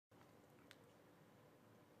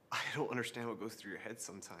I don't understand what goes through your head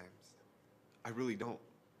sometimes. I really don't.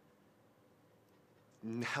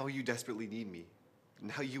 Now you desperately need me.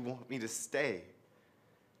 Now you want me to stay.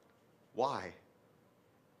 Why?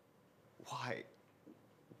 Why?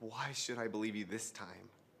 Why should I believe you this time?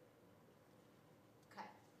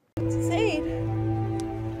 Zane.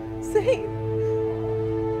 Zane.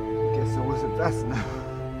 Guess it wasn't fast enough.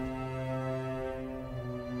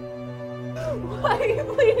 Why are you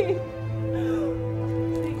bleeding?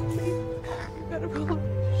 Please. You gotta roll up.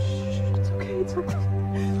 Shh, it's okay, it's okay.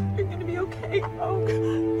 You're gonna be okay. Oh, you're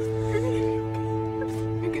gonna be okay.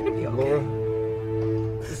 You're gonna be okay. Laura,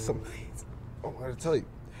 there's something I wanted to tell you.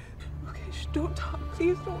 Okay, don't talk.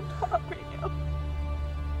 Please don't talk right now.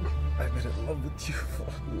 I've been in love with you for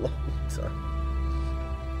a long time.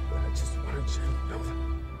 But I just wanted you to know that.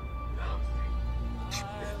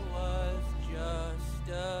 I was just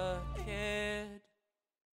a kid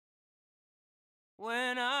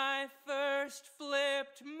when I first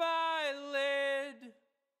flipped my lid,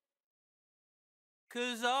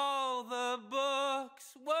 'cause all the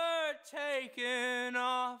books were taken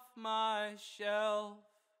off my shelf.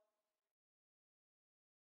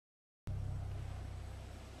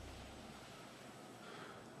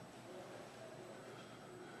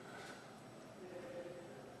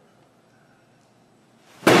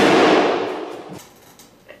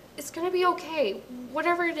 It's gonna be okay.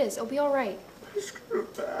 Whatever it is, it'll be all right. I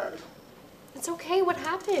screwed bad. It's okay. What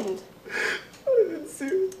happened? I didn't see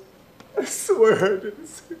it. I swear I didn't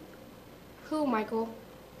see it. Who, Michael?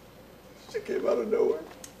 She came out of nowhere.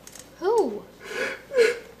 Who?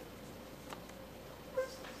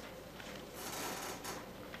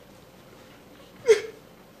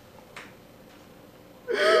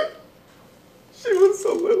 She was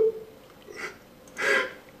so little.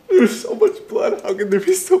 There was so much blood. How can there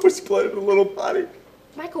be so much blood in a little body?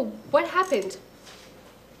 Michael, what happened?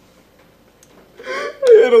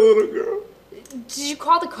 I had a little girl. Did you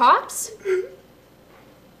call the cops?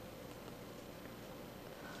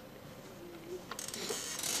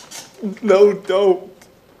 No, don't.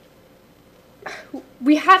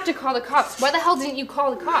 We have to call the cops. Why the hell didn't you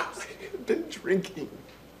call the cops? I've been drinking.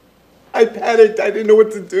 I panicked. I didn't know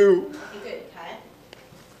what to do. You good, okay?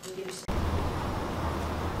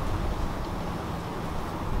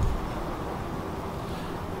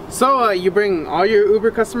 So, you bring all your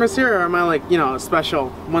Uber customers here, or am I like, you know, a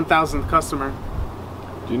special 1,000th customer?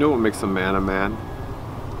 Do you know what makes a man a man?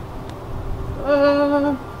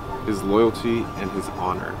 His loyalty and his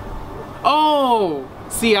honor. Oh!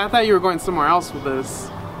 See, I thought you were going somewhere else with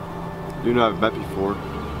this. You know I've met before.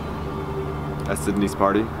 At Sydney's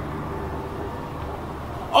party.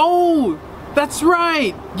 Oh! That's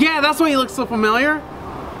right! Yeah, that's why you look so familiar.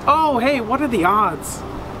 Oh, hey, what are the odds?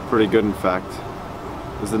 Pretty good, in fact.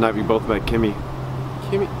 It was the night we both met Kimmy.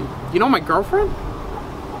 Kimmy, you know my girlfriend?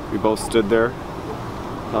 We both stood there,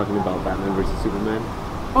 talking about Batman vs. Superman.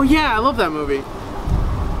 Oh yeah, I love that movie.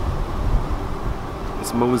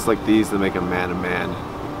 It's moments like these that make a man a man.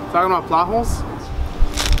 Talking about plot holes?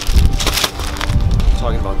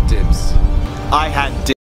 Talking about dibs. I had dibs.